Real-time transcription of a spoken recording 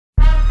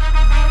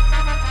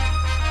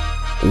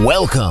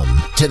Welcome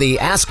to the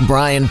Ask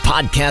Brian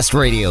podcast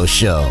radio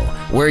show,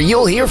 where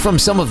you'll hear from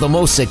some of the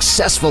most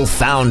successful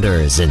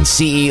founders and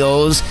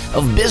CEOs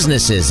of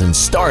businesses and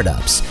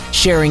startups,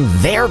 sharing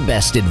their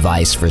best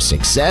advice for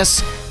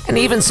success and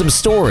even some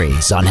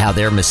stories on how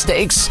their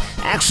mistakes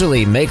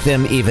actually make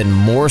them even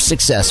more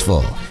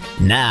successful.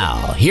 Now,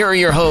 here are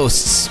your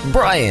hosts,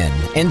 Brian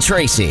and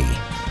Tracy.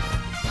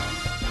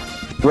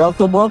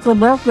 Welcome. You're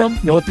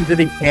listening to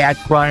the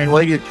Ask Brian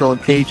radio show on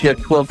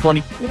KHF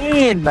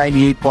 1220 and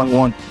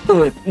 98.1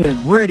 Good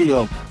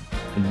Radio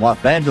in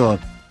Los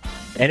Angeles.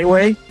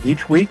 Anyway,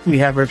 each week we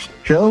have our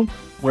show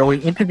where we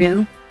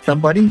interview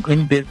somebody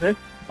in business,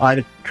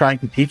 either trying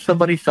to teach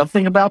somebody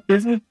something about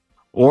business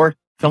or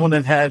someone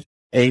that has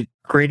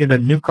created a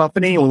new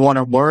company and we want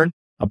to learn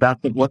about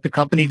what the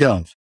company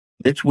does.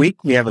 This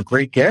week we have a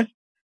great guest.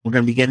 We're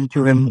going to be getting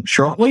to him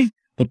shortly,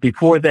 but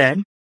before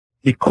then,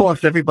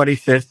 because everybody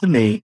says to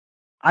me,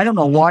 I don't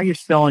know why you're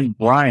spelling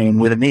Brian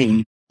with an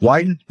E. Why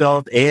you spell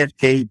it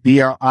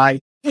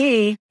A-S-K-B-R-I-E-N?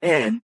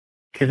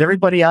 Because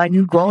everybody I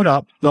knew growing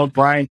up spelled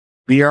Brian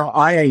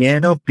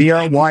B-R-I-A-N or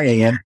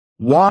B-R-Y-A-N.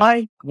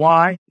 Why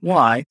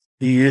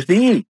do you use the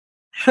E?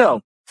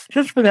 So,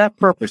 just for that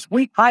purpose,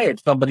 we hired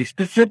somebody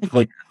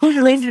specifically who's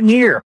an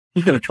engineer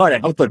who's going to try to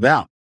help us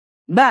out.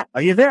 Matt,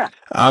 are you there?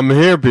 I'm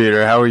here,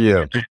 Peter. How are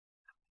you?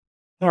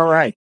 All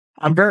right.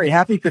 I'm very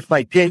happy because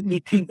my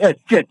JETS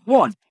just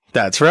won.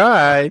 That's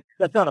right.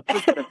 That's not a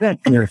big event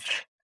here.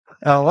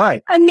 All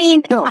right. I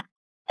mean, I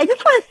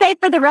just want to say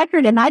for the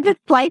record, and I just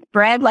sliced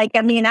bread.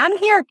 I'm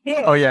here too.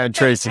 Oh, yeah, and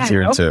Tracy's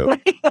here too.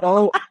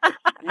 Oh,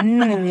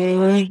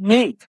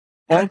 neat.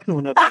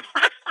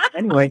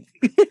 Anyway.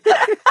 It's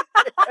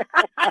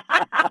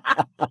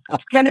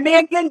going to be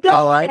a good day.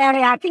 All right.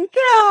 I can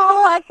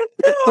tell.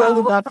 It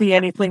will not be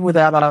anything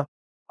without an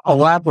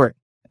elaborate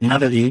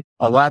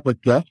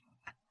guest.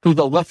 Who's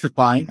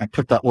electrifying. I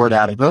took that word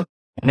out of it.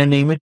 And her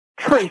name is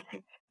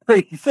Tracy.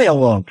 Tracy, say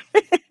hello.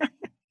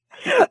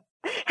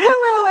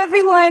 Hello,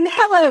 everyone.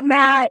 Hello,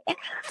 Matt.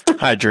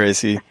 Hi,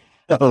 Tracy.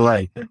 All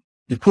right.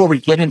 Before we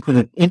get into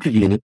the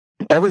interview,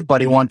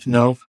 everybody wants to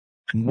know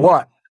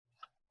what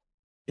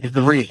is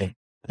the reason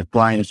that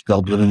Brian is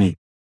spelled with an E.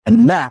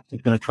 And Matt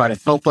is going to try to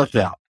help us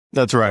out.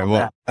 That's right.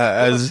 Well,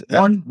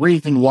 one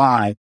reason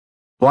why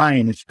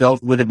Brian is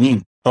spelled with an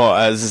E. Oh,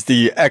 as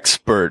the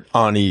expert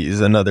on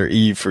E's, another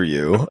E for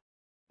you.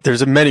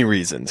 There's many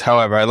reasons.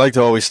 However, I like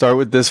to always start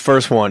with this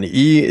first one.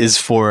 E is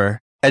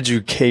for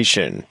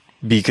education,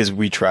 because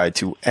we try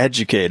to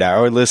educate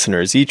our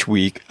listeners each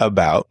week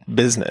about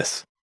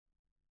business.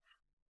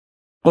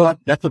 Well,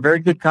 that's a very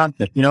good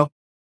concept. You know,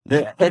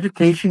 the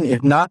education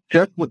is not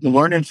just what you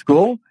learn in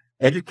school.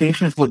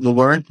 Education is what you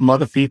learn from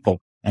other people.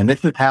 And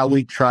this is how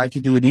we try to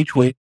do it each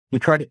week. We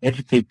try to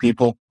educate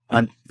people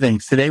on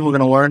things. Today, we're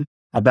going to learn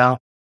about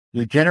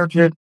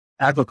regenerative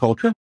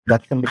agriculture.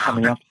 That's going to be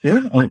coming up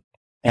soon.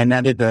 And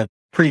that is a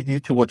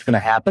preview to what's going to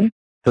happen.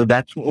 So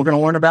that's what we're going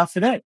to learn about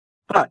today.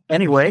 But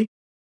anyway,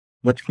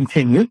 let's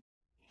continue.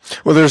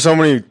 Well, there's so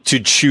many to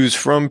choose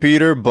from,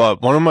 Peter,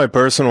 but one of my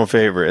personal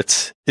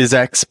favorites is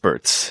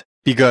experts,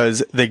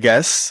 because the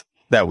guests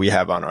that we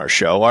have on our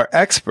show are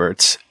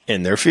experts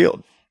in their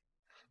field.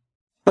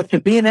 But to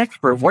be an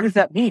expert, what does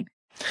that mean?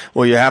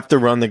 Well, you have to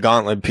run the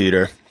gauntlet,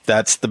 Peter.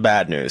 That's the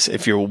bad news.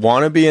 If you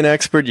want to be an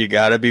expert, you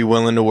got to be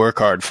willing to work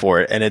hard for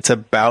it. And it's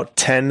about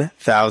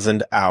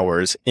 10,000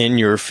 hours in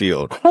your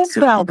field.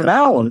 10,000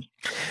 hours?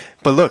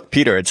 But look,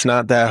 Peter, it's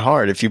not that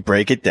hard if you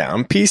break it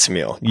down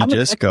piecemeal. You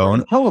just go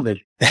and...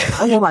 television.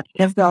 I know about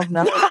 10,000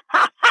 hours.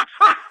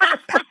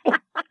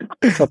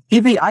 So,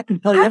 TV, I can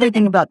tell you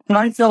everything about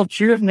Seinfeld,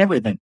 Cheers, and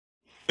everything.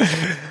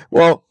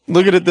 Well,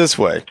 look at it this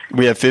way.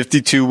 We have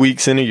 52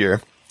 weeks in a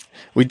year.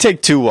 We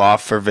take 2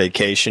 off for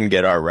vacation,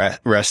 get our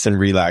rest and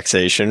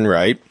relaxation,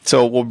 right?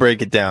 So we'll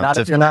break it down. Not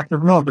if you're not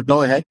remote, but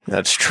go ahead.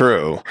 That's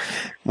true.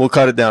 We'll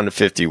cut it down to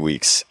 50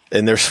 weeks,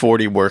 and there's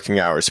 40 working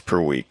hours per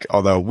week.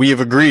 Although we have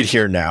agreed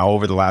here now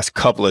over the last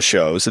couple of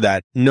shows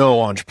that no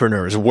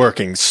entrepreneur is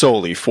working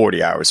solely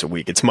 40 hours a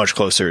week. It's much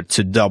closer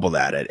to double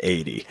that at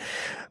 80.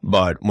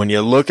 But when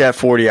you look at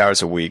 40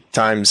 hours a week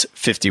times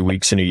 50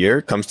 weeks in a year,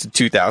 it comes to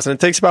 2,000. It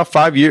takes about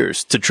 5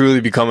 years to truly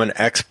become an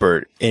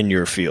expert in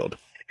your field.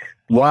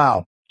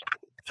 Wow.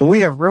 So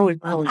we have really...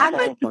 I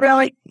must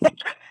really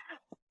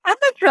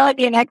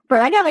be an expert.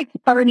 I got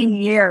 30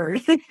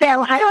 years. So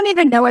I don't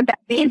even know what that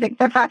means,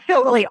 except I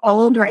feel really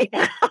old right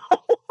now.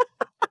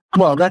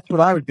 Well, that's what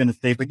I was going to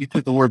say, but you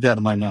took the words out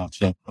of my mouth,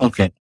 so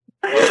okay.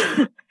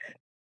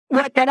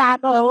 What, that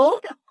I'm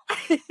old?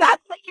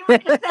 That's what you were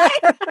going to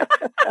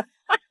say?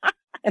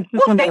 And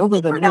this one's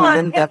older than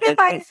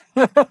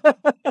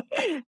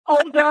you.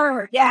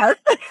 Older, yes.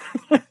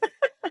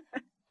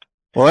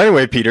 Well,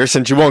 anyway, Peter,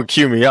 since you won't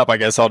cue me up, I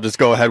guess I'll just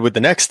go ahead with the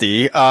next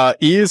E.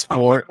 E is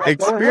for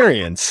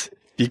experience,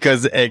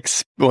 because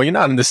well, you're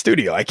not in the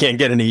studio. I can't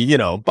get any,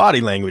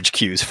 body language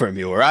cues from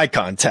you or eye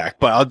contact,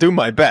 but I'll do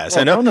my best.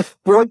 Well, I know don't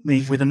exploit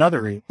me with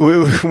another E.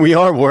 we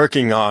are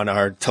working on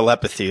our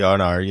telepathy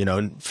on our,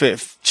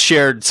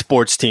 shared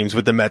sports teams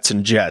with the Mets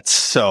and Jets.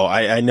 So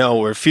I know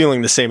we're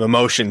feeling the same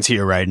emotions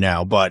here right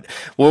now, but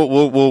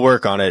we'll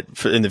work on it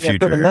in the future.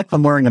 For the Mets,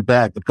 I'm wearing a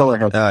bag, but go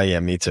ahead. Yeah,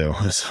 me too.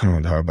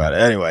 Don't talk about it.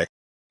 Anyway,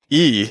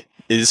 E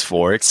is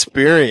for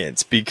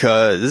experience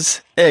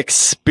because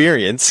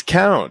experience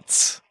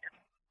counts.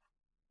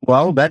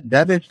 Well,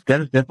 that is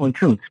definitely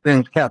true.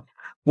 Experience counts.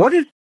 What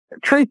is,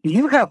 Tracy,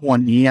 you have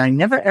one E. I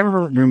never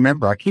ever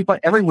remember. I keep on,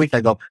 every week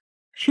I go,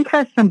 she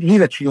has some E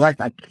that she likes.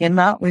 I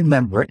cannot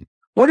remember it.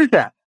 What is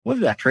that? What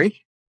is that,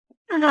 Tracy?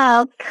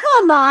 Oh,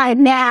 come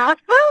on now.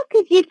 How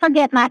could you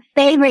forget my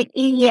favorite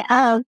E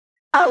of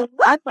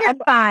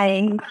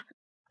fine.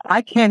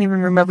 I can't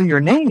even remember your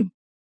name.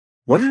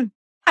 What is it?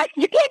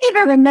 You can't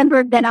even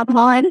remember that I'm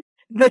on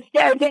the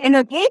show to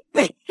introduce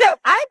me. So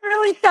I'm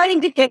really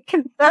starting to get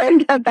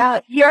concerned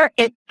about your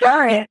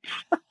endurance.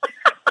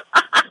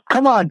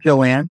 Come on,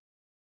 Joanne.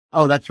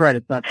 Oh, that's right.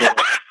 It's not Joanne.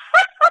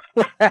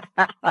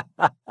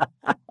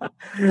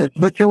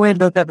 But Joanne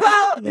does have,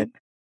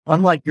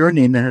 unlike your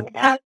name.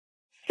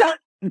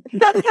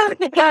 Sometimes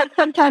it does,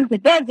 sometimes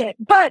it doesn't.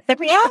 But the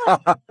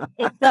reality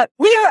is that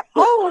we are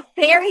all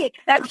very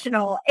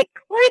exceptional,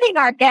 including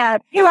our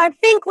guests, who I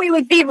think we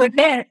would be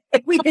remiss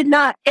if we did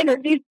not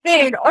introduce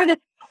soon, or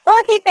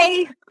he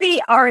may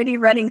be already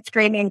running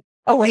screaming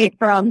away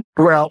from.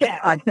 Well,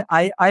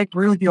 I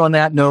agree with you on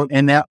that note,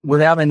 and that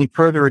without any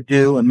further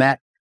ado, and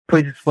Matt,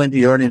 please explain to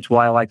the audience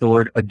why I like the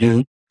word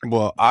ado.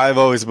 Well, I've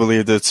always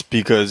believed it's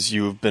because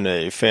you've been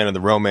a fan of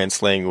the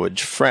Romance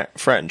language,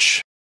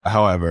 French.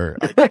 However,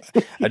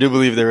 I do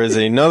believe there is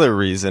another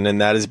reason,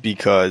 and that is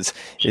because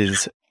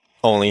it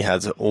only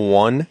has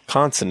one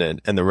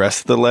consonant, and the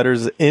rest of the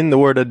letters in the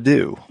word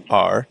adieu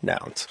are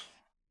nouns.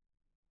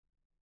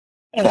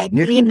 You.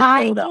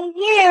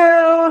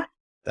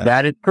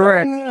 That is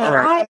correct.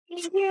 Right.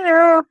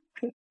 You.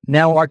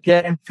 Now our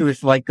guest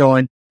is like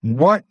going,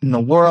 what in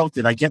the world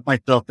did I get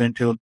myself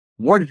into?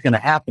 What is going to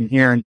happen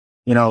here? And,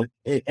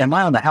 am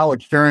I on the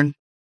Howard Stern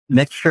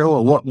next show,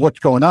 or what's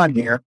going on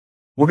here?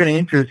 We're going to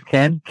introduce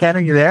Ken. Ken,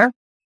 are you there?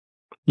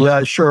 Yeah,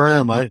 I sure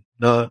am. I'm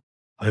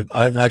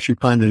actually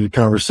finding the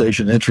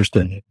conversation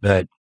interesting.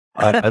 That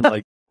I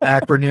like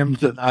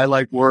acronyms and I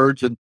like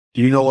words. And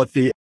do you know what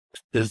is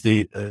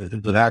an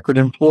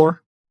acronym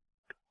for?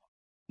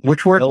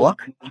 Which word?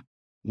 Luck. Luck.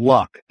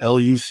 Luck.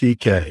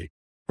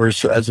 Or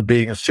as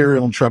being a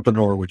serial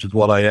entrepreneur, which is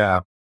what I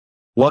am.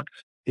 Luck.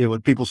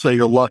 When people say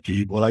you're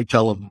lucky, what I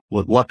tell them,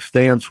 what luck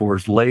stands for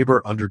is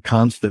labor under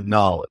constant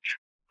knowledge.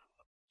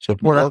 So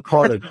if you work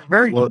hard at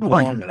very good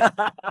point.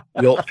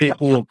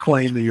 People will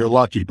claim that you're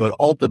lucky, but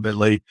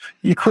ultimately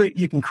you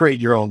can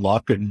create your own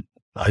luck. And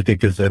I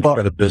think as a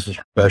business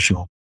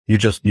professional, I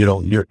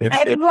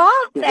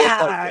love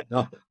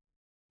that.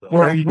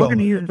 We're going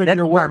to use that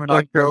word on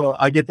our show.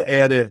 I get to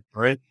add in,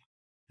 right?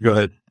 Go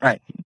ahead.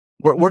 Right.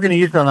 We're going to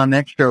use it on our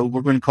next show.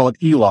 We're going to call it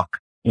E-Luck,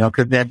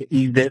 because that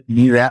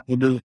will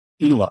do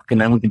E-Luck. And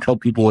then we can tell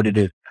people what it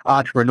is.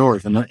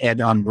 Entrepreneurs, and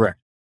add on direct.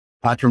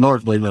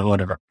 Entrepreneurs,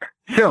 whatever.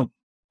 So,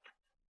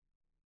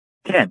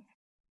 Ken,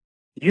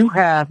 you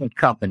have a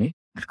company.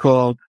 It's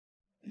called,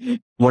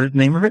 what is the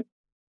name of it?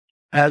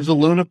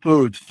 Azuluna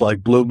Foods. It's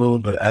like Blue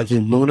Moon, but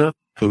Azuluna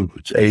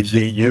Foods.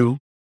 Azuluna.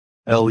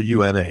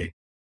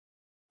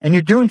 And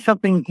you're doing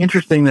something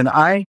interesting that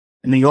I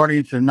and the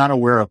audience are not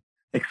aware of.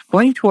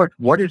 Explain to us,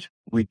 what is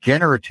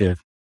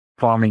regenerative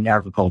farming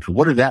agriculture?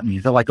 What does that mean?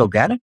 Is it like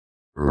organic?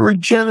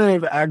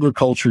 Regenerative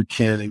agriculture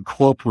can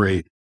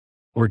incorporate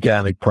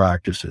organic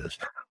practices.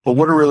 But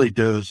what it really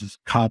does is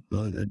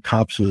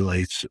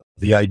encapsulates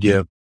the idea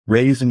of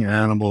raising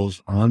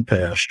animals on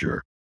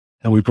pasture,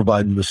 and we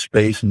provide them the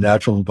space and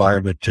natural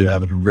environment to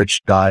have an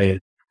enriched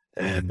diet,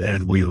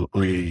 and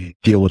we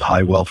deal with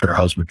high welfare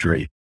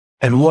husbandry.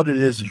 And what it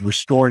is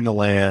restoring the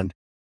land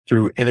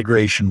through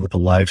integration with the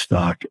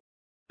livestock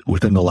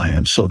within the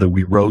land so that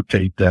we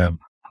rotate them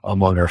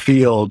among our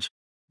fields.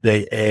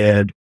 They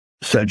add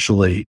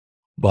essentially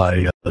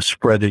by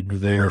spreading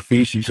their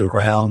feces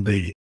around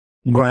the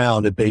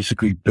ground, it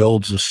basically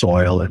builds the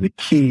soil. And the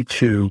key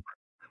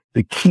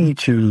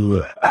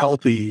to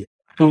healthy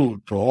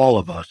food for all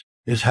of us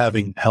is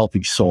having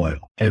healthy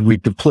soil. And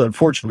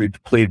unfortunately, we've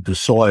depleted the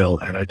soil.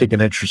 And I think an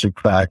interesting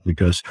fact,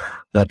 because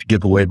not to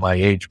give away my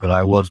age, but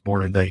I was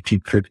born in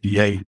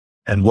 1958.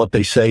 And what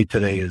they say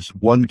today is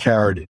 1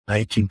 carrot in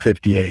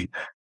 1958,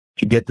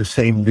 to get the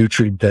same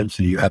nutrient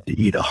density, you have to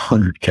eat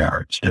 100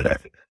 carrots today.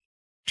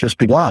 Just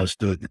because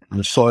the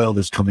soil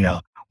that's coming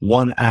out.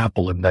 1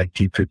 apple in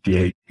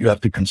 1958, you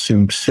have to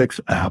consume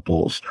 6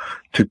 apples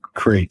to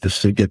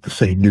get the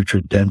same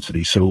nutrient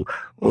density. So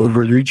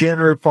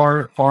regenerative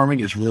farming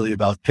is really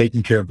about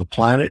taking care of the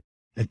planet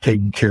and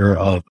taking care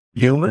of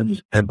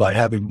humans. And by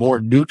having more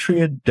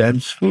nutrient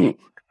dense food,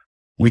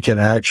 we can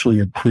actually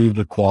improve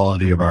the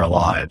quality of our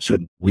lives.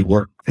 And we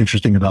work,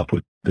 interesting enough,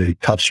 with the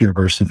Tufts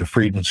University, the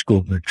Friedman School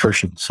of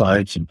Nutrition,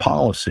 Science, and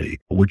Policy,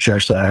 which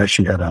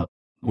actually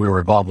we were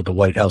involved with the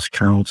White House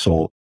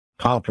Council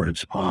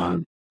Conference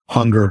on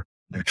hunger,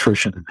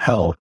 nutrition, and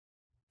health.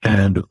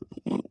 And,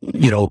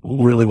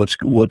 really what's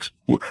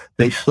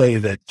they say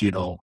that,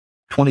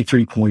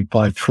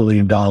 $23.5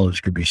 trillion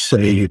could be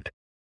saved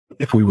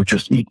if we would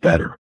just eat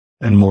better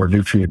and more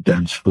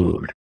nutrient-dense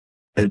food.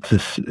 I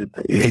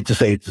hate to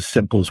say it's as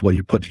simple as what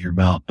you put in your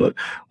mouth, but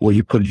what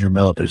you put in your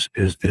mouth is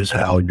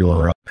how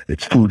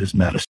it's food is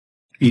medicine.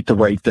 Eat the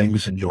right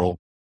things and you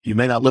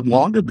may not live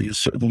longer, but you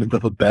certainly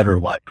live a better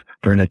life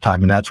during that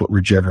time. And that's what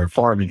regenerative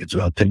farming is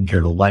about, taking care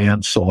of the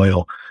land,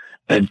 soil,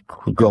 and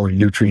growing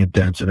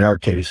nutrient-dense, in our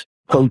case,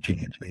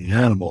 proteins, meaning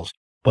animals.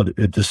 But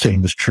the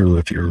same is true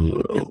if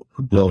you're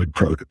growing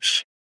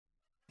produce.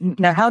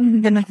 Now, how did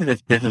you get into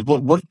this business?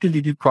 What did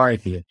you do prior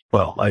to it?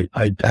 Well, I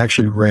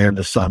actually ran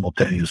this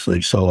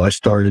simultaneously. So I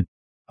started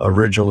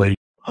originally,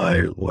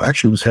 I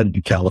actually was headed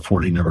to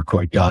California, never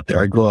quite got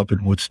there. I grew up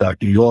in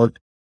Woodstock, New York,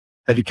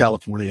 headed to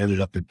California, ended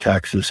up in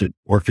Texas, and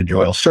worked in the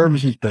oil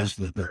services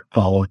business.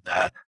 Following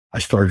that, I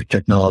started a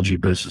technology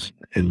business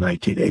in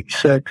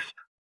 1986.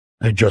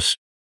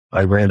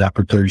 I ran that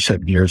for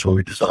 37 years, where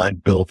we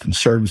designed, built, and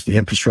serviced the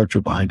infrastructure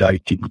behind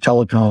IT and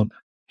telecom.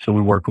 So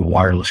we work with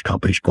wireless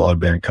companies,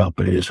 broadband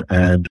companies,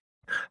 and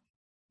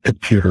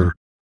computer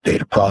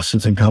data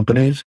processing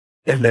companies.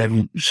 And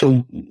then, so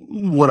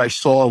what I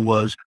saw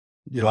was,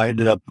 I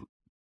ended up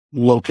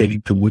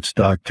locating to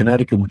Woodstock,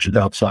 Connecticut, which is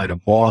outside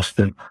of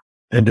Boston.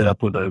 Ended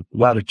up with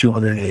about a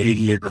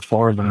 280-acre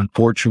farm. And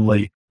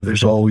unfortunately,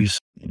 there's always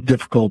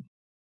difficult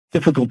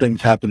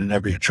things happen in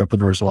every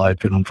entrepreneur's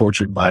life. And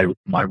unfortunately,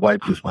 my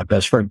wife, who's my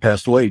best friend,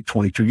 passed away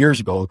 22 years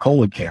ago of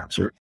colon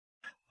cancer.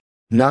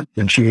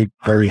 And she ate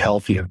very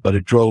healthy, but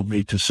it drove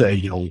me to say,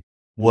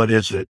 what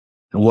is it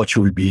and what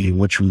should we be eating?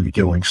 What should we be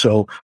doing?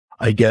 So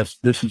I guess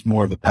this is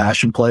more of a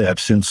passion play. I've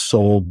since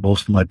sold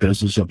most of my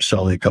business. I'm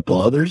selling a couple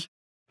others,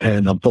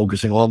 and I'm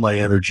focusing all my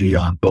energy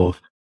on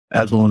both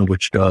Athlone,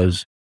 which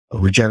does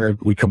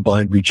we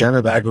combine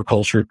regenerative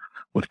agriculture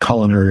with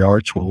culinary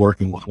arts. We're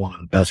working with one of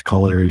the best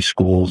culinary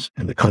schools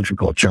in the country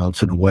called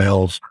Johnson &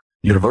 Wales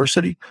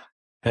University.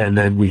 And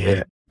then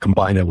we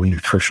combine it with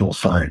nutritional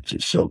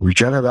sciences. So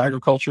regenerative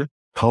agriculture,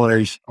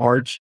 culinary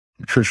arts,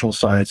 nutritional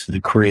sciences to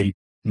create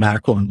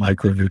macro and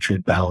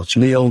micronutrient balanced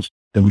meals.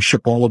 Then we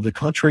ship all over the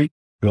country.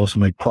 We also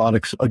make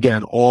products,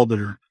 again, all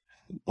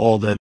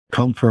that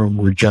come from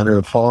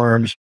regenerative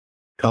farms,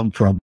 come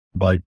from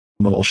by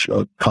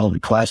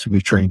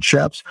classically trained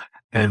chefs,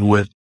 and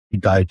with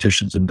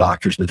dietitians and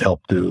doctors that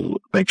help to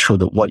make sure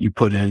that what you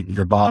put in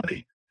your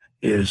body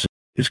is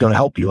going to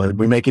help you. And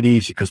we make it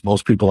easy because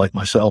most people like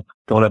myself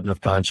don't have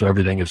enough time. So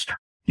everything is,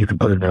 you can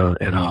put it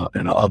in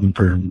an oven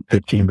for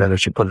 15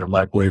 minutes. You put it in a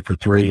microwave for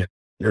 3, and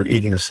you're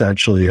eating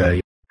essentially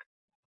a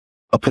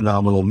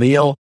phenomenal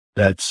meal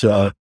that's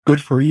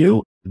good for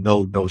you.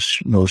 No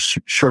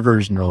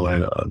sugars, no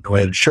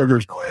added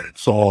sugars, no added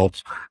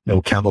salts,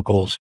 no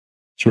chemicals.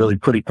 It's really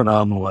pretty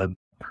phenomenal. And,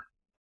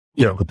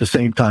 at the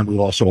same time, we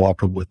also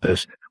offer with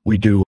this, we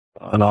do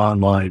an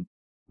online,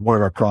 one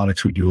of our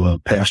products, we do a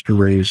pasture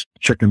raised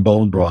chicken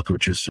bone broth,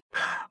 which is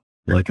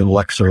like an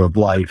elixir of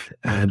life.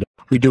 And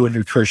we do a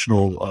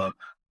nutritional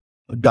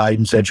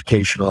guidance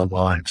education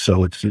online.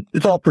 So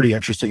it's all pretty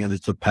interesting, and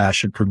it's a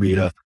passion for me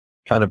to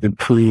kind of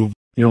improve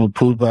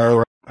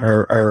our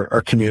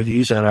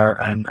communities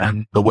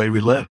and the way we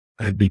live,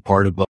 and be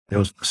part of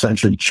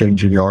essentially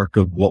changing the arc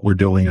of what we're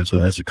doing as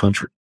a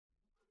country.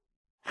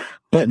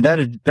 But that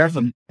is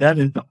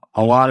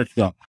a lot of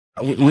stuff.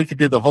 We could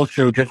do the whole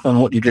show just on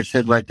what you just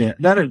said right there.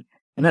 That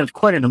is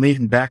quite an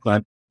amazing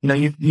background.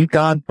 You've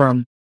gone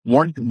from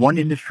one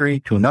industry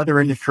to another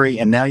industry,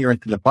 and now you're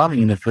into the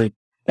farming industry.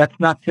 That's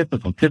not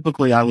typical.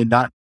 Typically, I would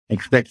not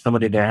expect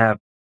somebody to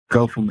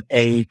go from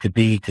A to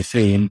B to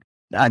C. And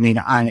I mean,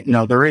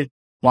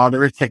 while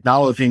there is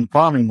technology in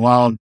farming,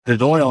 while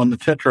there's oil and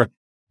et cetera,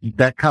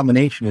 that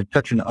combination is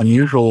such an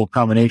unusual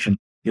combination.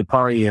 You're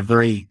probably a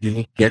very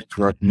unique guest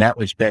for us in that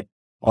respect.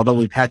 Although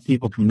we've had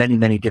people from many,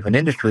 many different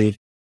industries,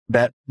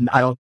 that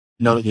I don't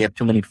know that you have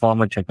too many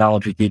pharma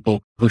technology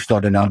people who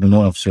started out in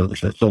oil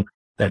services. So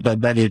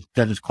that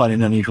is quite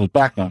an unusual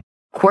background.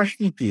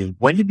 Question for you: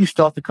 when did you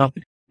start the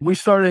company? We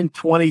started in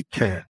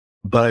 2010,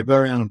 but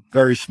on a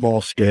very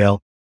small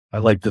scale. I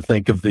like to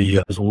think of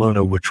the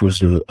Luna, which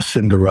was a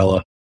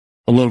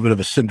little bit of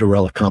a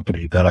Cinderella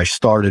company that I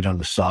started on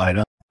the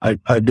side.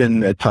 I've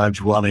been at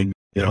times running,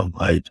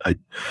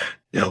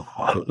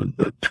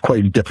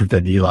 quite different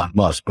than Elon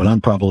Musk, but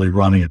I'm probably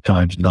running at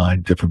times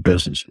 9 different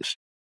businesses.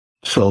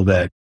 So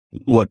that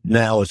what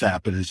now has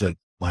happened is that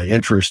my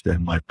interest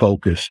and my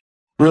focus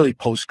really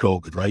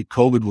post-COVID, right?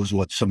 COVID was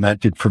what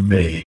cemented for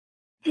me,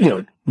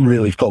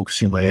 really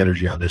focusing my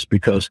energy on this,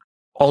 because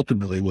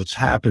ultimately what's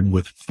happened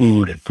with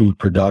food and food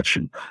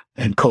production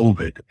and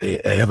COVID,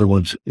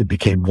 it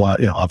became,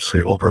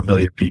 obviously over 1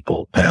 million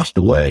people passed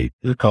away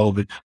with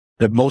COVID,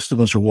 that most of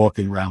us are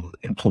walking around with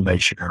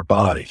inflammation in our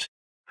bodies.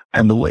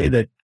 And the way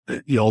that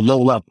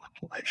low-level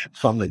inflammation,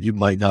 some that you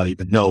might not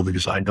even know,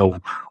 because I know,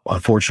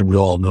 unfortunately, we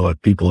all know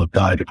that people have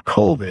died of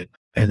COVID,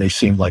 and they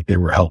seem like they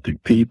were healthy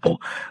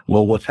people.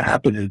 Well, what's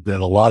happened is that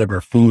a lot of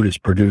our food is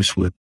produced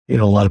with, a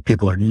lot of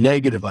people are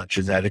negative on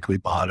genetically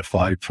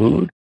modified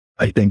food.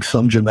 I think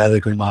some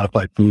genetically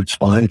modified food's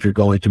fine if you're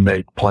going to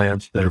make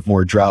plants that are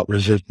more drought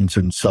resistant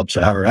in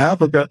sub-Saharan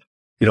Africa.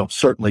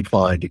 Certainly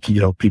fine.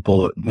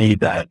 People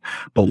need that.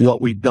 But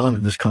what we've done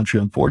in this country,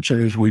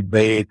 unfortunately, is we've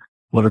made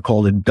what are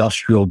called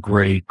industrial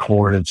grade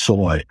corn and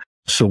soy.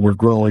 So we're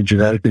growing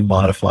genetically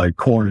modified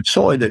corn and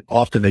soy that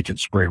often they can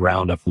spray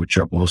Roundup, which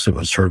most of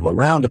us heard what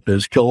Roundup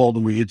is, kill all the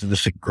weeds and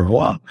this can grow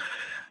up.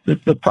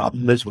 The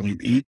problem is when you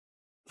eat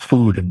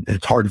food, and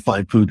it's hard to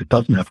find food that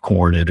doesn't have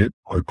corn in it,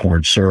 or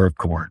corn syrup,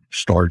 corn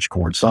starch,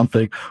 corn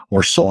something,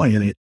 or soy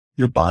in it,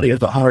 your body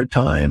has a hard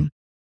time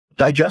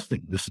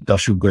digesting this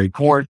industrial grade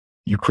corn.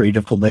 You create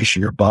inflammation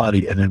in your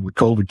body. And then when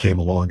COVID came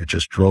along, it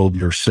just drove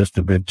your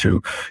system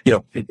into,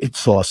 it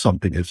saw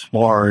something as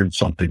foreign,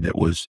 something that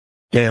was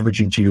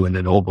damaging to you, and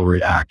then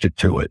overreacted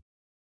to it.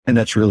 And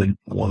that's really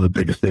one of the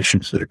biggest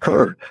issues that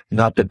occurred.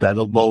 Not that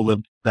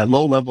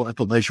low level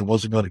inflammation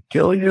wasn't going to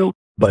kill you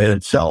by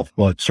itself,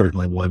 but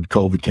certainly when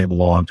COVID came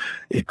along,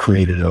 it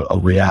created a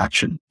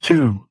reaction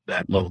to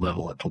that low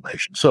level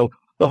inflammation. So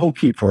the whole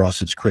key for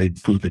us is creating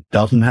food that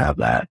doesn't have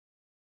that,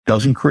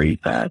 doesn't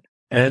create that.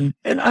 And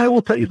I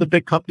will tell you, the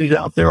big companies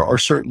out there are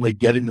certainly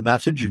getting the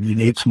message, and you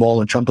need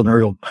small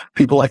entrepreneurial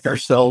people like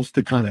ourselves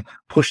to kind of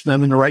push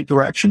them in the right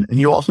direction. And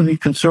you also need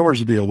consumers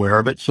to be aware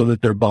of it so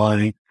that they're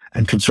buying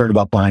and concerned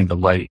about buying the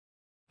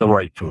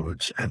right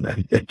foods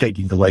and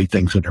taking the right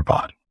things in their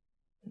body.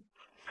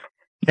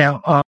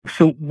 Now,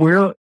 so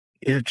where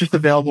is it just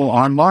available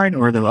online,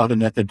 or are there other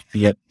methods to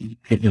get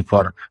your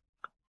product?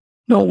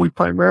 No, we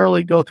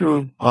primarily go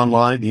through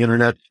online. The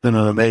internet's been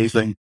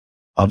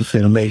obviously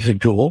an amazing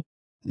tool.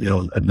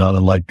 Not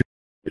unlike,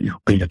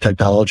 being a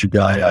technology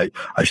guy,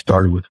 I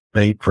started with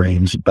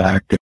mainframes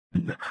back.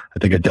 I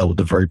think I dealt with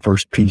the very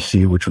first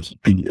PC, which was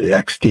the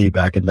XT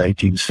back in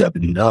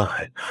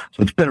 1979.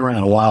 So it's been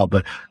around a while,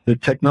 but the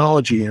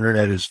technology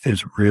internet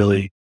is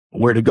really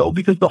where to go,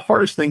 because the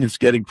hardest thing is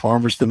getting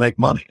farmers to make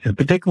money. And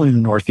particularly in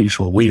the Northeast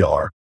where we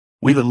are,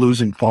 we've been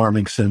losing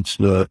farming since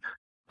the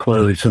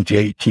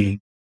 1850s,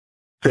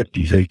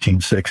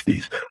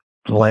 1860s.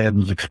 The land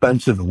was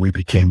expensive, and we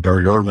became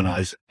very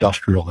urbanized,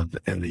 industrial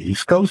in the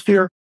East Coast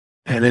here.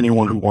 And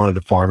anyone who wanted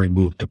to farming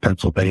moved to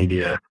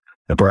Pennsylvania,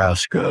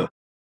 Nebraska,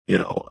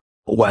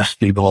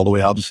 west, even all the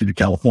way obviously to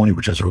California,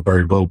 which has a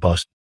very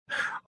robust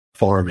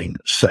farming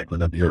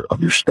segment of your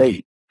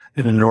state.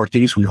 And in the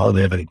Northeast, we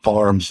hardly have any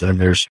farms, and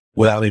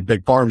without any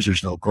big farms,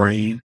 there's no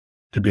grain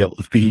to be able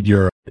to feed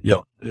your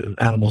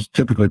animals.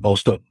 Typically,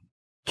 most of them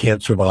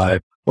can't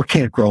survive or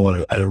can't grow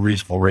at a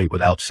reasonable rate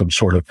without some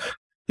sort of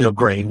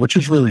grain, which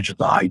is really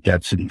just a high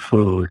density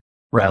food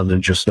rather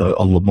than just a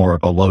more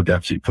of a low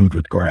density food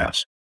with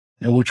grass.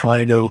 And we're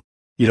trying to,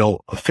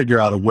 figure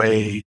out a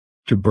way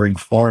to bring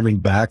farming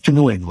back to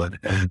New England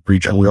and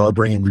we are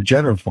bringing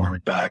regenerative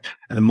farming back.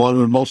 And one of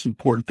the most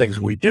important things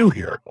we do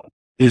here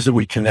is that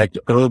we connect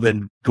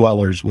urban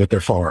dwellers with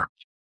their farms,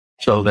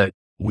 so that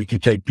we can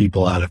take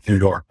people out of New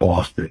York,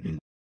 Boston,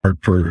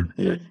 Hartford,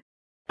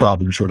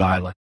 Providence, Rhode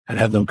Island, and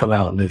have them come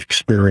out and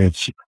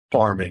experience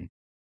farming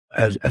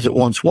as it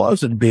once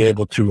was, and be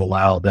able to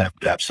allow them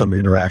to have some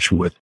interaction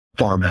with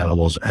farm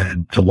animals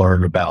and to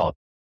learn about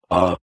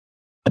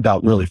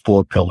really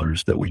 4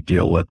 pillars that we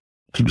deal with.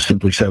 To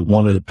simply say,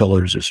 one of the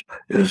pillars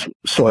is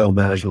soil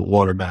management,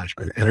 water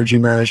management, energy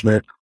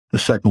management. The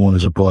second one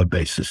is a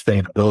broad-based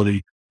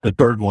sustainability. The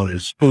third one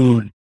is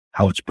food,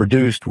 how it's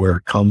produced, where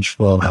it comes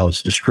from, how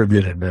it's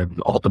distributed, and then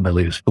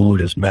ultimately is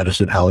food, is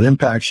medicine, how it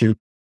impacts you.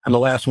 And the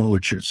last one,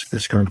 which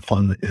is kind of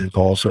fun, is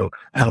also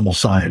animal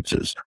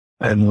sciences.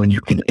 And when you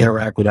can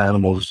interact with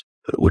animals,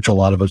 which a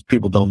lot of us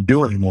people don't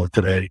do anymore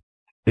today,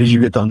 is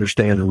you get to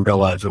understand and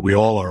realize that we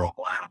all are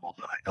all animals.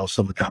 And I know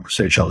some of the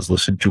conversation I was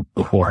listening to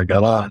before I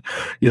got on,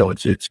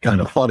 it's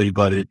kind of funny,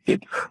 but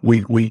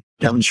we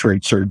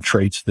demonstrate certain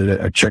traits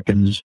that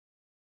chickens,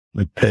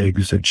 with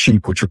pigs and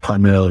sheep, which are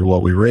primarily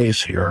what we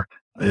raise here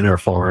in our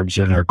farms.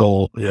 And our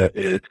goal,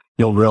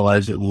 you'll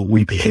realize that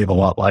we behave a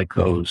lot like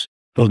those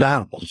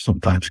animals,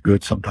 sometimes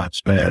good,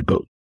 sometimes bad,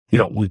 but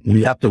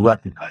we have to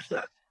recognize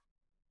that.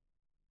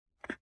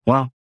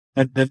 Wow,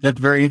 that's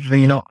very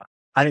interesting.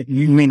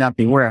 You may not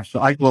be aware. So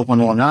I grew up on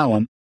Long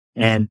Island,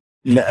 and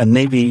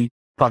maybe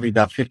probably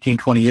about 15,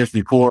 20 years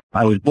before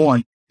I was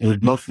born, it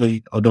was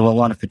mostly, there were a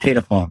lot of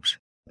potato farms.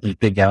 It was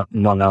big out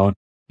in Long Island.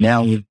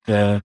 Now with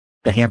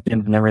the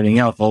Hamptons and everything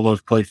else, all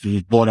those places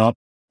was bought up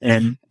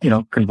and,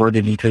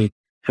 converted into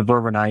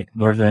suburbanite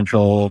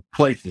residential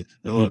places.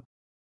 So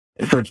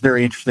it's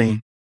very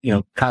interesting,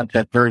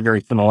 concept, very,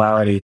 very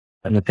similarity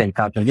in the same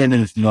concept. Again,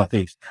 in the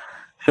Northeast.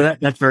 So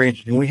that's very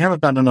interesting. We have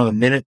about another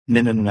minute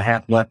and a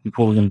half left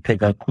before we're going to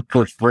take a quick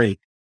first break.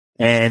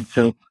 And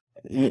so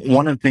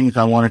one of the things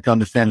I wanted to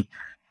understand,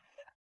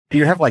 do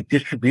you have like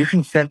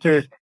distribution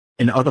centers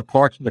in other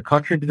parts of the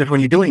country? Because when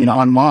you're doing it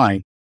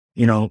online,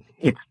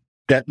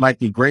 that might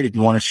be great if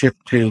you want to ship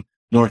to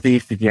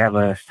Northeast if you have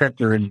a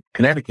center in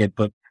Connecticut,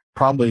 but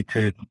probably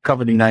to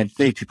cover the United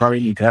States, you probably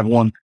need to have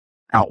one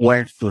out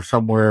west or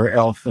somewhere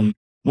else. And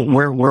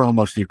where are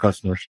most of your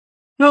customers?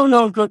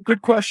 No,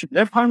 good question.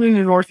 They're probably in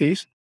the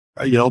Northeast.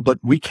 But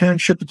we can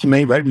ship it to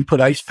Maine, right? We put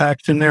ice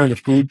packs in there and the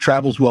food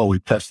travels well.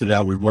 We've tested it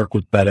out. We work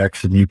with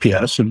FedEx and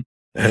UPS and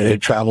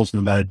it travels in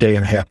about a day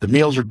and a half. The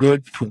meals are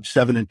good between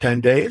 7 and 10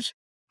 days.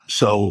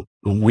 So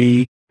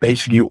we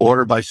basically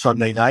order by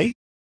Sunday night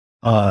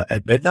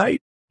at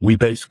midnight. We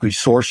basically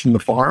source from the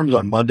farms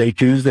on Monday,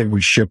 Tuesday, and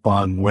we ship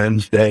on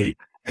Wednesday.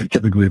 And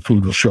typically the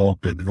food will show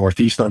up in the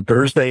Northeast on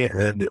Thursday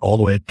and all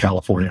the way to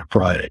California on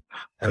Friday.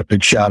 And a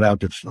big shout out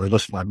to,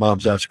 listen, my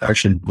mom's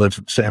actually lives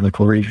in Santa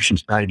Clarita.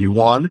 She's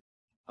 91.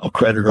 I'll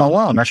credit her. Oh,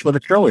 wow. That's what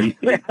it's really.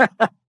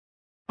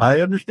 I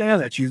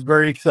understand that. She's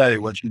very excited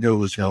when she knew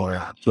what was going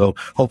on. So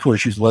hopefully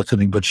she's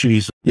listening, but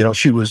she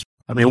was,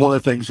 one of the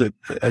things that,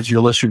 as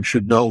your listeners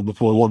should know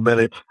before 1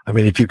 minute,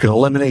 if you can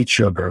eliminate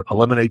sugar,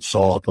 eliminate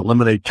salt,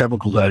 eliminate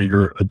chemicals out of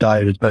your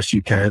diet as best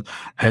you can.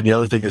 And the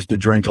other thing is to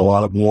drink a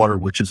lot of water,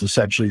 which is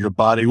essentially your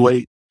body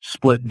weight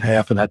split in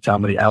half. And that's how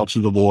many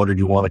ounces of water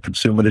you want to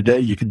consume in a day.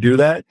 You can do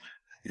that.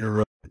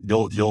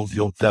 You'll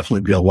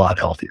definitely be a lot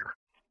healthier.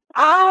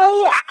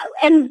 I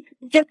am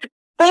just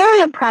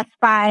very impressed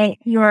by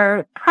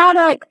your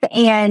products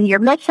and your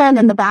mission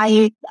and the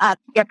values of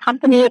your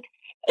company.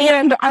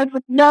 And I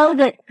would know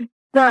that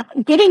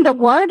getting the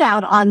word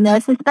out on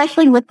this,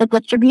 especially with the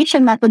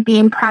distribution method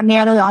being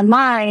primarily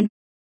online,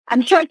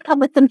 I'm sure it's come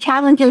with some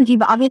challenges.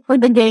 You've obviously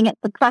been doing it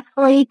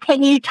successfully.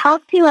 Can you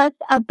talk to us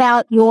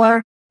about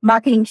your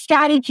marketing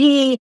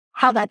strategy,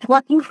 how that's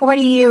working for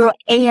you,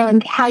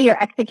 and how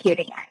you're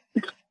executing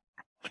it?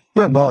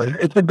 Well,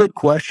 it's a good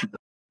question.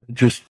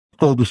 Just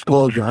full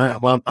disclosure,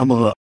 I'm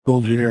a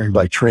engineering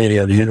by training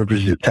at the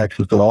University of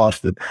Texas at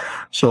Austin.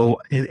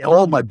 So in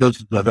all my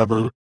business I've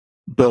ever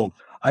built,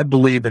 I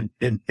believe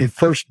in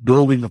first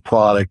building the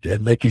product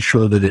and making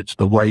sure that it's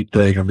the right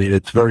thing.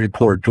 It's very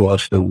important to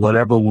us that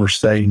whatever we're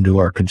saying to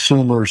our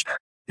consumers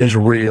is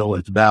real,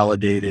 it's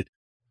validated.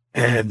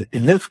 And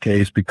in this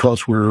case,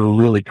 because we're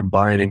really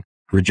combining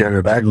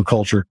regenerative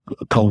agriculture,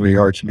 culinary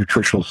arts, and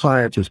nutritional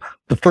sciences,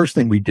 the first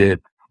thing we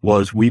did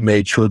was we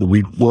made sure that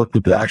we worked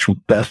with the actual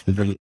best of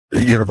the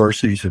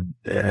universities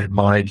and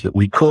minds that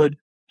we could.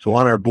 So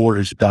on our board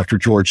is Dr.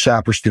 George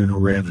Saperstein, who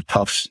ran the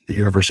Tufts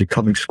University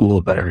Cummings School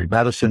of Veterinary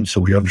Medicine.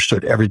 So we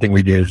understood everything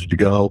we needed to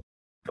go,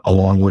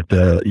 along with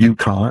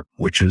UConn,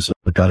 which has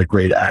got a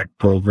great ag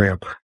program.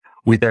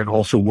 We then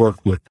also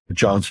worked with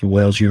Johnson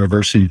Wales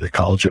University, the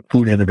College of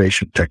Food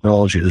Innovation and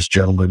Technology. This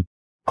gentleman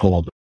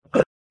called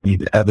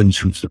Ian Evans,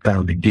 who's the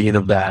founding dean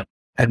of that.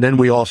 And then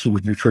we also,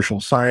 with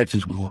nutritional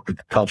sciences, we work with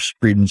the Tufts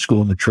Friedman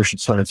School of Nutrition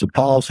Science and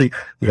Policy.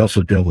 We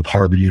also deal with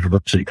Harvard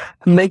University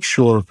to make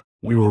sure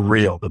we were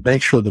real, to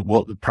make sure that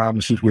what the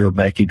promises we were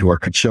making to our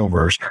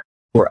consumers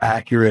were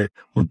accurate,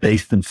 were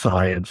based in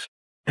science,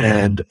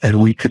 and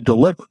we could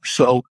deliver.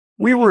 So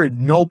we were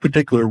in no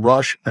particular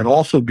rush. And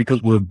also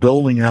because we're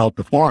building out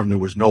the farm, there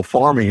was no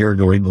farming here in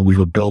New England. We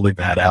were building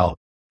that out.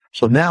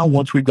 So now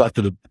once we've got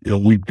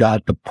we've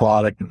got the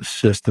product and the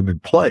system in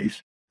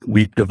place,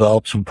 we've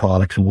developed some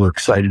products and we're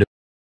excited.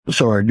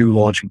 So our new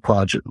launching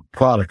products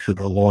that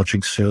are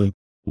launching soon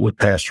with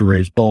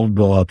pasture-raised bone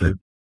broth and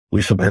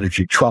with some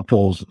energy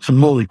truffles,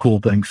 some really cool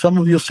things. Some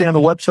of you'll see on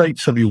the website,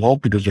 some of you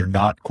won't because they're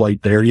not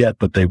quite there yet,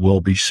 but they will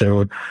be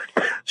soon.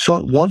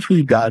 So once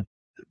we've got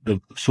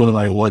the sort of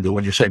like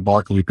when you say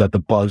market, we've got the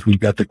buzz, we've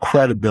got the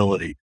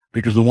credibility.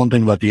 Because the one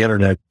thing about the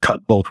internet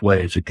cut both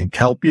ways. It can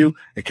help you,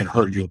 it can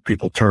hurt you if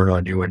people turn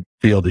on you and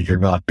feel that you're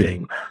not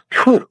being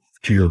true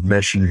to your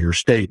mission or your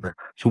statement.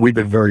 So we've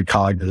been very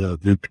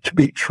cognizant to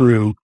be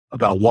true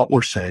about what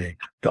we're saying,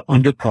 to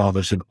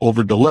underpromise and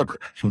overdeliver.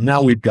 So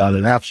now we've got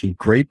an absolute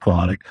great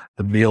product.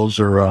 The meals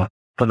are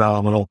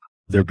phenomenal.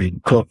 They're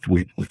being cooked.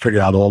 We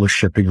figured out all the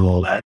shipping and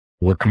all that.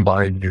 We're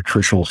combining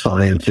nutritional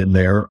science in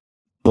there,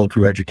 both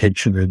through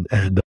education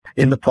and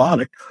in the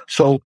product.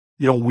 So,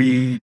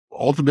 we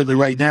ultimately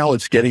right now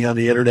it's getting on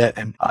the internet,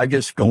 and I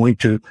guess going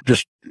to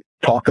just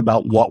talk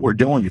about what we're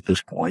doing at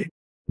this point.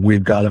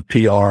 We've got a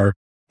PR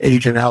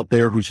agent out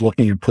there who's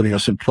looking and putting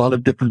us in front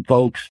of different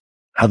folks.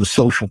 Have a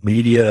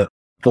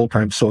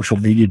full-time social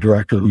media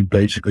director who's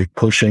basically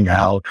pushing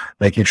out,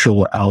 making sure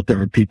we're out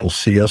there and people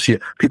see us.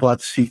 People have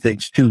to see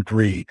things 2,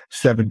 3,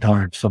 7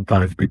 times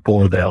sometimes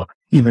before they'll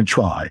even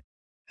try.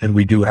 And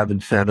we do have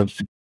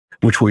incentives,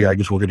 which I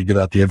guess we're going to get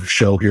out the end of the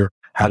show here,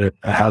 how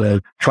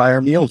to try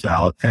our meals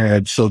out.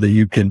 And so that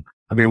you can,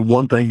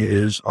 one thing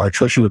is our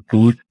nutrition with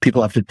food,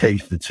 people have to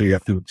taste it. So you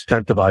have to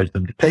incentivize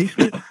them to taste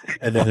it.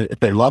 And then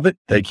if they love it,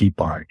 they keep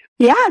buying it.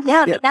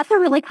 Yeah. That's a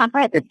really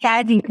comprehensive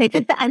strategy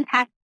just to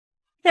unpack.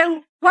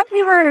 So what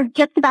we were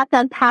just about to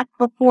unpack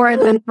before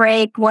the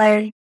break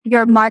was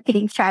your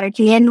marketing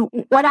strategy. And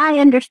what I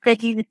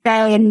understood you to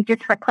say, and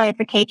just for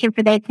clarification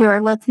for those who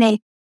are listening,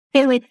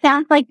 so it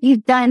sounds like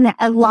you've done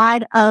a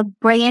lot of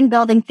brand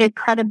building through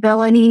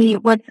credibility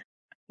with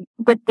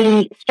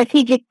the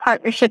strategic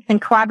partnerships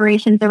and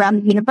collaborations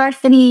around the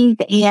universities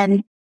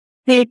and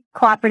food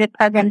cooperative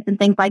programs and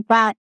things like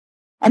that.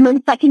 And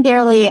then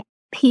secondarily,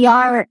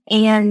 PR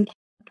and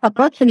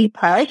publicity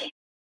push.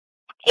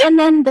 And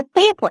then the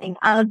sampling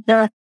of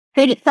the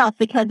food itself,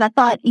 because I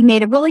thought you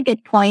made a really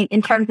good point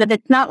in terms of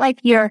it's not like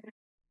you're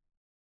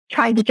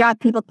trying to drive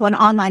people to an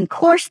online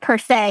course per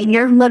se.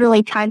 You're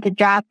literally trying to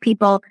drive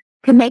people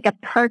to make a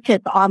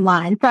purchase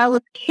online. So I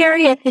was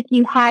curious if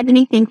you had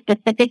anything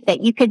specific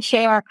that you could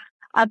share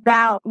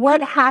about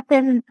what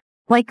happens,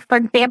 like, for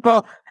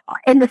example,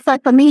 in the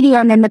social media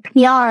and in the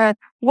PR,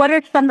 what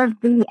are some of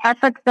the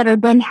efforts that have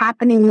been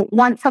happening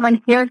once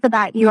someone hears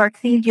about you or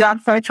sees you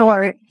on social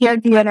or hears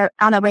you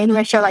on a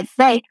radio show like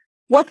today?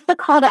 What's the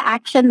call to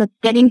action that's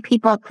getting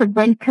people to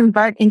then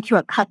convert into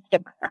a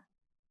customer?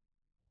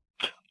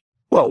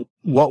 Well,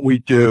 what we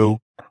do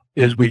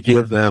is we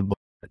give them,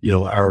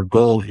 our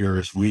goal here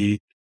is we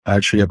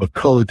actually have a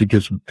code that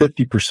gives them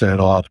 50%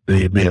 off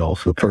the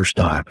meals the first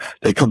time.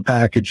 They come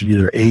packaged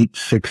either 8,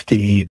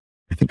 16,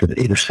 I think of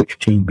 8 or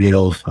 16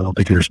 meals. I don't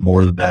think there's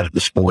more than that at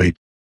this point.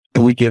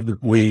 And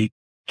we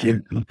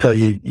tell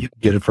you can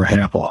get it for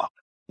half off,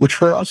 which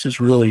for us is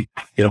really,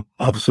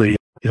 obviously,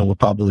 we're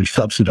probably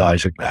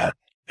subsidizing that.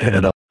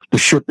 And the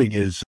shipping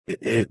is,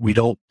 we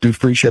don't do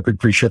free shipping.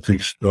 Free shipping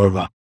is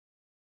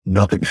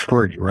nothing's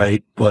free,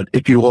 right? But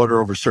if you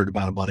order over a certain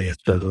amount of money, it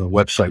says on the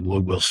website,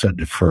 we'll send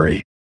it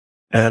free.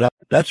 And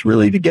that's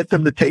really to get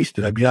them to taste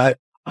it. I mean, I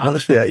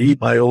eat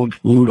my own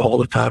food all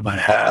the time.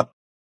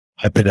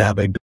 I've been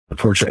having,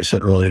 unfortunately, I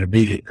said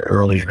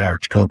early in our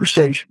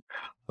conversation,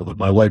 with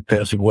my wife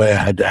passing away, I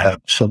had to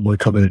have someone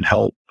come in and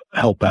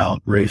help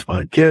out, raise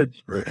my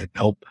kids, and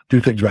help do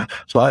things around.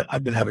 So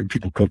I've been having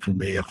people cook for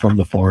me from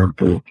the farm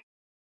for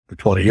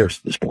 20 years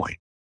at this point.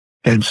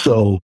 And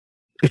so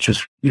it's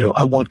just,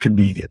 I want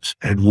convenience.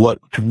 And what,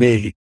 to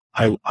me,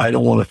 I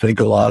don't want to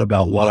think a lot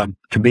about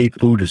to me,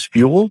 food is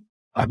fuel.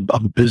 I'm a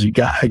busy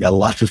guy. I got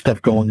lots of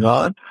stuff going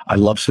on. I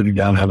love sitting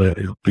down,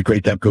 it'd be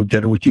great to go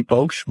dinner with you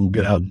folks. We'll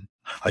get out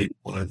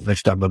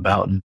next time I'm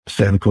out in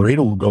Santa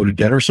Clarita, we'll go to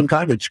dinner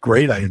sometime. It's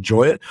great. I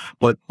enjoy it.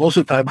 But most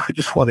of the time, I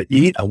just want to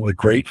eat. I want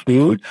great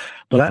food,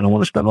 but I don't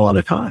want to spend a lot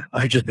of time.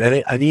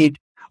 I need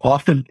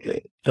often,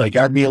 like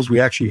our meals, we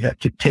actually have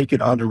to take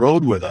it on the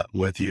road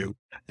with you.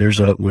 There's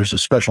a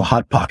special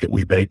hot pocket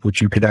we make,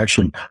 which you can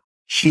actually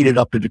heat it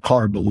up in the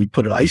car, but we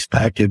put an ice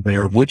pack in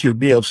there with your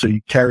meal. So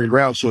you carry it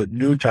around. So at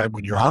noontime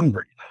when you're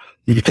hungry,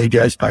 you can take the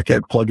ice pack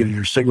and plug it in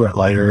your cigarette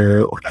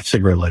lighter, or not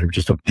cigarette lighter,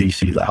 just a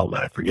DC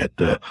outlet. I forget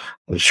it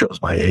shows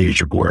my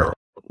age of where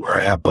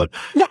I am, but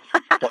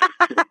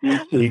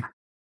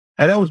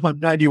and that was my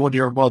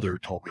 91-year-old mother who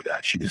told me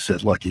that. She just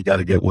says, look, you got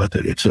to get with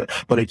it. It's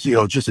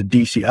just a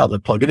DC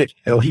outlet, plug it in.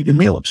 It'll heat the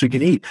meal up so you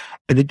can eat.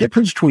 And the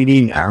difference between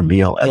eating our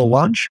meal at a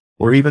lunch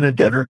or even a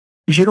dinner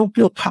is you don't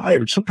feel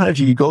tired. Sometimes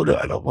you go to,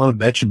 I don't want to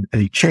mention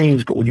any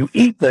chains, but when you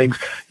eat things,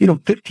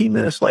 15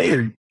 minutes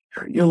later,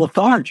 you're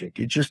lethargic.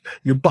 It's just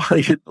your body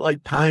is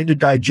like time to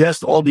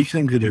digest all these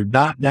things that are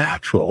not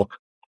natural.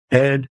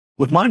 And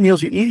with my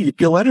meals, you eat, you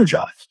feel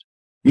energized.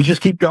 You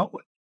just keep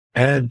going.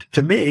 And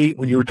to me,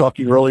 when you were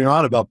talking earlier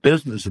on about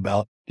business,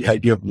 about the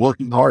idea of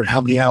working hard, how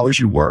many hours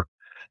you work,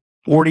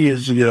 40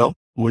 is,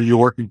 when you're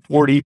working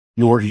 40,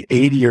 you're working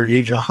 80 or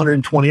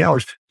 120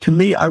 hours. To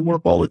me, I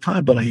work all the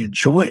time, but I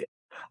enjoy it.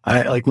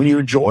 I like when you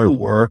enjoy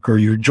work or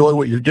you enjoy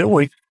what you're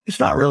doing, it's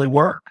not really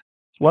work.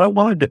 It's what I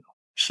want to do.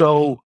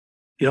 So,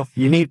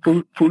 you need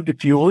food to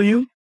fuel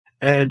you.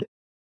 And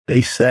they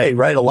say,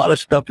 right, a lot of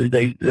stuff,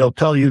 they'll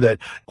tell you that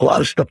a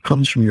lot of stuff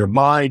comes from your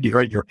mind,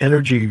 right? Your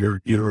energy,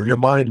 your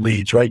mind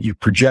leads, right? You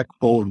project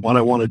forward what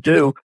I want to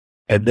do,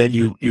 and then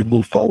you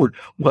move forward.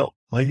 Well,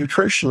 my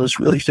nutritionist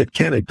really said,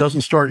 Ken, it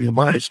doesn't start in your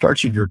mind, it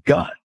starts in your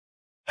gut.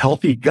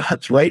 Healthy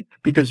guts, right?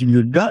 Because in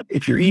your gut,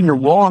 if you're eating the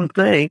wrong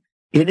thing,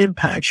 it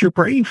impacts your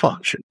brain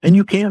function and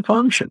you can't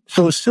function.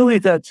 So it's silly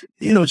that,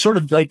 it's sort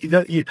of like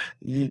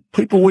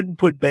people wouldn't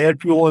put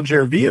bad fuel into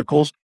their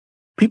vehicles.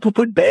 People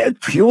put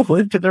bad fuel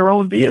into their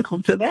own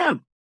vehicle to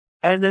them.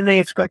 And then they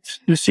expect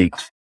to see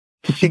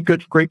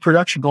great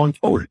production going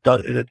forward.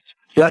 That's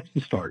the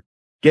start.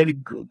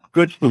 Getting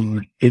good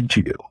food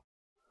into you.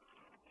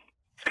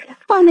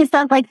 Well, it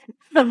sounds like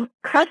the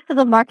crux of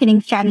the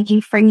marketing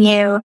strategy for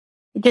you,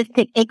 just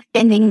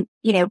extending,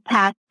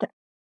 past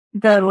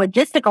the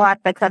logistical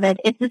aspects of it,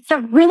 it's just a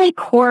really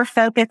core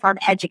focus on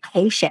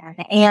education.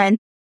 And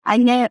I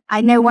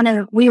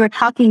know we were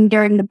talking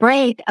during the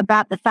break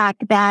about the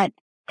fact that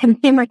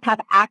consumers have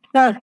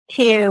access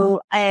to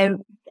a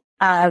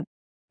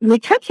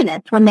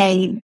nutritionist when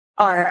they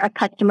are a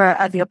customer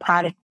of your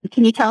product.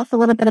 Can you tell us a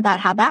little bit about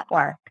how that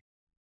works?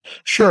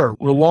 Sure.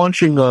 We're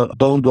launching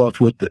Bone Broth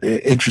with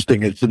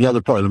interesting. It's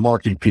another part of the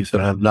marketing piece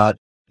that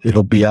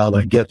it'll be out,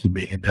 I guess, in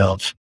being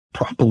announced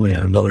probably in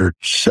another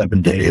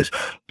 7 days.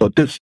 But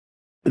this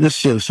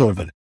is sort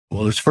of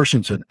this first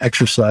it's an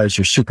exercise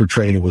or super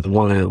training with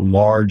one of the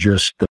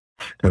largest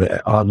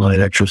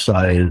online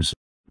exercise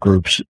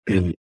groups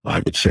in, I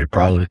would say,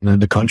 probably in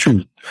the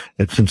country.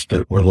 And since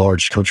we're the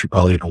largest country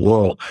probably in the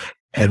world.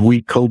 And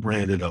we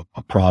co-branded a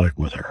product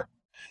with her.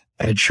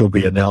 And she'll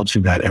be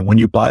announcing that. And when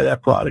you buy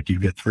that product, you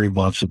get 3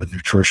 months of a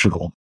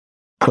nutritional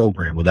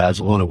program with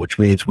Azalona, which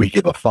means we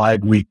give a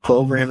 5-week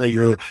program that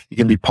you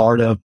can be part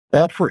of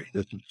ad free.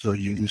 So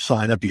you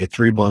sign up, you get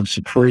 3 months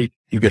free.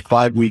 You get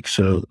 5 weeks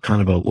of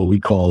kind of what we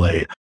call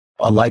a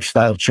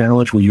lifestyle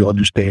challenge where you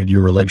understand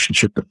your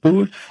relationship to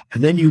food.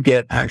 And then you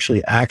get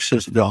actually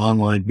access to the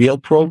online meal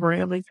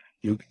programming.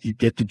 You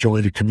get to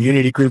join a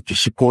community group to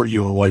support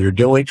you in what you're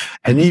doing.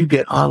 And then you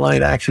get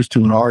online access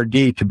to an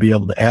RD to be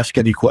able to ask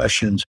any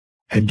questions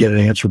and get an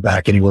answer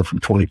back anywhere from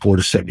 24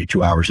 to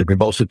 72 hours. I mean,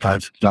 most of the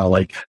times it's not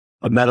like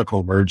a medical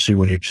emergency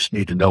when you just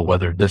need to know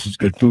whether this is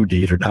good food to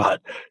eat or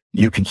not.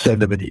 You can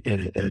send them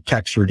a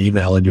text or an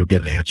email and you'll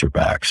get an answer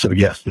back. So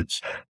yes,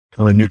 it's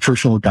kind of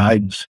nutritional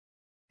guidance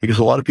because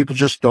a lot of people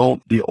just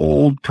don't, the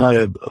old kind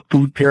of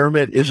food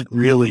pyramid isn't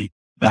really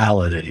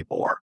valid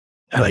anymore.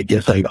 And I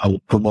guess I will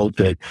promote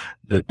that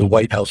the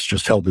White House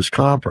just held this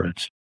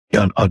conference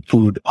on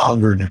food,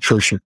 hunger,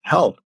 nutrition,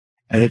 health.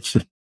 And it's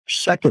the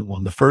second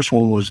one. The first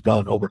one was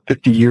done over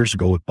 50 years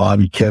ago with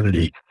Bobby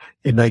Kennedy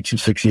in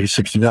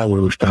 1968-69,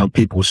 where we found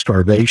people with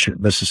starvation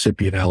in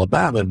Mississippi and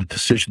Alabama. And the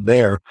decision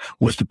there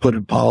was to put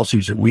in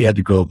policies that we had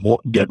to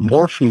get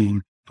more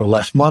food for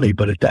less money.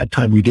 But at that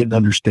time, we didn't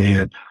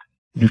understand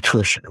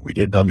nutrition. We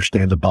didn't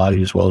understand the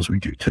body as well as we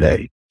do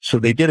today. So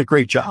they did a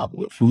great job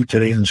with food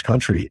today in this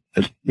country.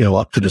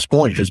 Up to this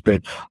point has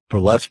been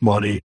for less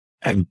money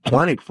and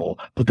plentiful,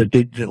 but they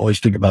didn't always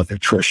think about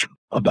nutrition,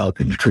 about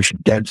the nutrition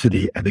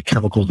density and the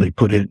chemicals they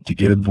put in to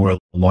give it more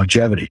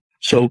longevity.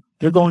 So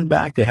they're going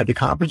back. They had the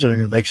conference and they're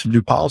going to make some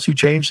new policy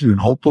changes.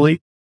 And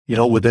hopefully,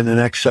 within the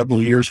next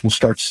several years, we'll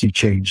start to see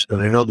change. And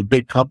I know the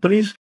big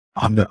companies,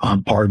 I'm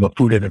part of a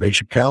Food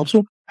Innovation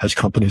Council, has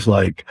companies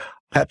like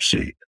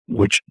Pepsi,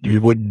 which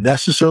you wouldn't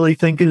necessarily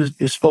think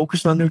is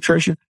focused on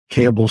nutrition.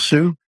 Campbell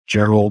Soup,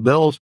 General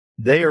Mills,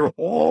 they are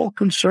all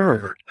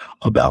concerned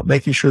about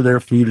making sure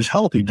their food is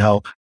healthy.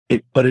 Now,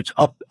 but it's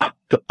up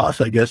to us,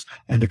 I guess,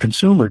 and the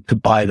consumer to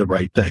buy the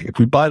right thing. If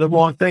we buy the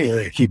wrong thing,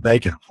 they keep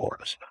making it for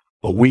us.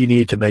 But we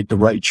need to make the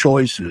right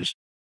choices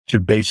to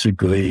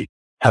basically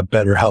have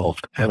better health.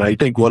 And I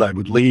think what I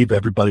would leave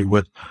everybody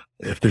with,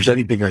 if there's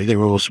anything, I think the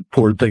most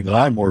important thing that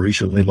I more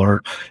recently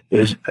learned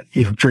is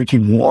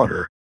drinking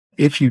water.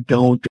 If you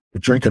don't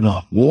drink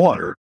enough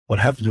water, what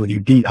happens when you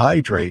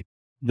dehydrate,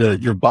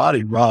 your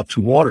body robs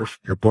water from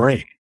your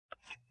brain.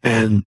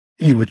 And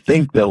you would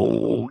think that,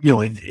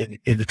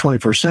 in the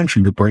 21st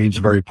century, the brain's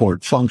a very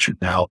important function.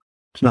 Now,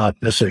 it's not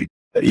necessarily,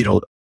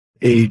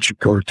 age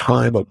or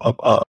time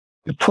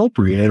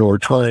appropriate or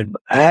time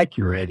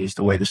accurate is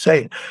the way to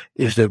say it,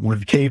 is that when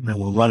the cavemen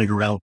were running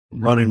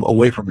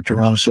away from a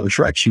Tyrannosaurus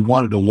Rex, you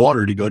wanted the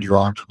water to go to your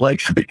arms and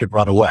legs so you could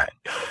run away.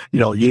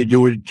 You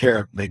wouldn't care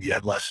if maybe you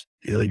had less,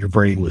 your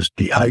brain was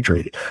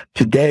dehydrated.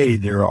 Today,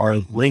 there are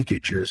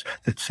linkages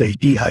that say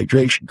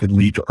dehydration can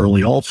lead to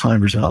early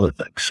Alzheimer's and other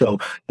things. So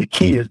the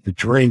key is to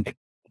drink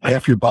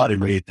half your body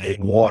weight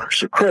in water.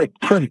 So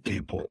critically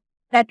important.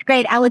 That's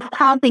great. I was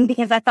pausing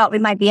because I thought we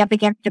might be up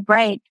against a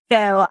break.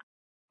 So,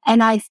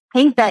 and I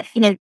think that,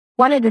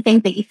 one of the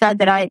things that you said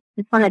that I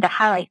just wanted to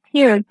highlight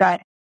here is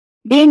that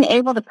being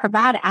able to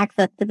provide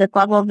access to this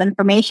level of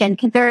information,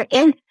 because there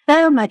is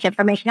so much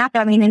information out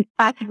there. I mean, in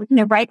fact,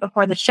 right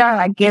before the show,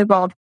 I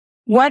Googled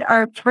what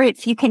are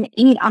fruits you can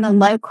eat on a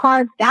low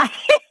carb diet?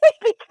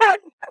 Because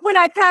when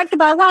I packed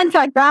my lunch,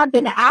 I grabbed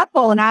an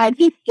apple and I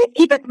just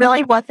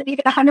really wasn't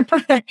even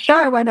 100%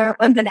 sure whether it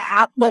was an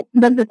apple.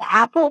 Does an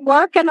apple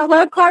work in a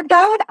low carb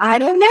diet? I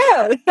don't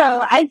know.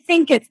 So I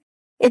think it's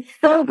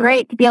so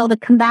great to be able to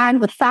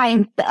combine with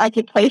science, the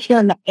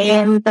education,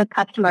 and the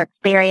customer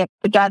experience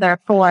together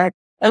for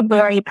a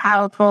very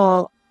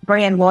powerful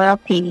brand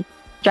loyalty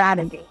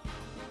strategy.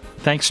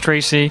 Thanks,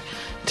 Tracy.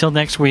 Till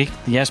next week,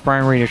 the Ask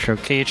Brian Radio Show,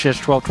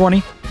 KHS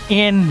 1220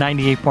 and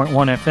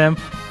 98.1 FM.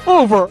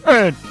 Over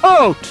and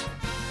out!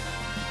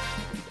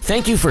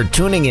 Thank you for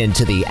tuning in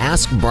to the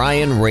Ask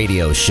Brian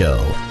Radio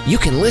Show. You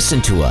can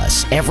listen to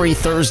us every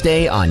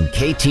Thursday on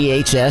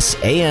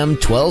KTHS AM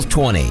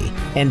 1220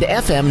 and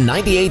FM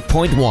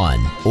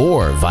 98.1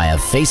 or via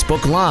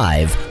Facebook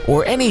Live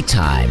or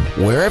anytime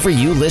wherever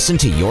you listen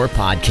to your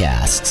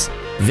podcasts.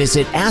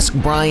 Visit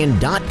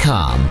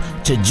AskBrian.com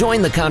to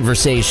join the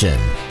conversation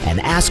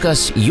and ask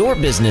us your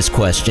business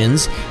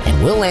questions,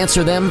 and we'll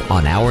answer them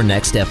on our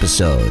next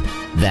episode.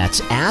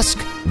 That's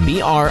AskBrien.com.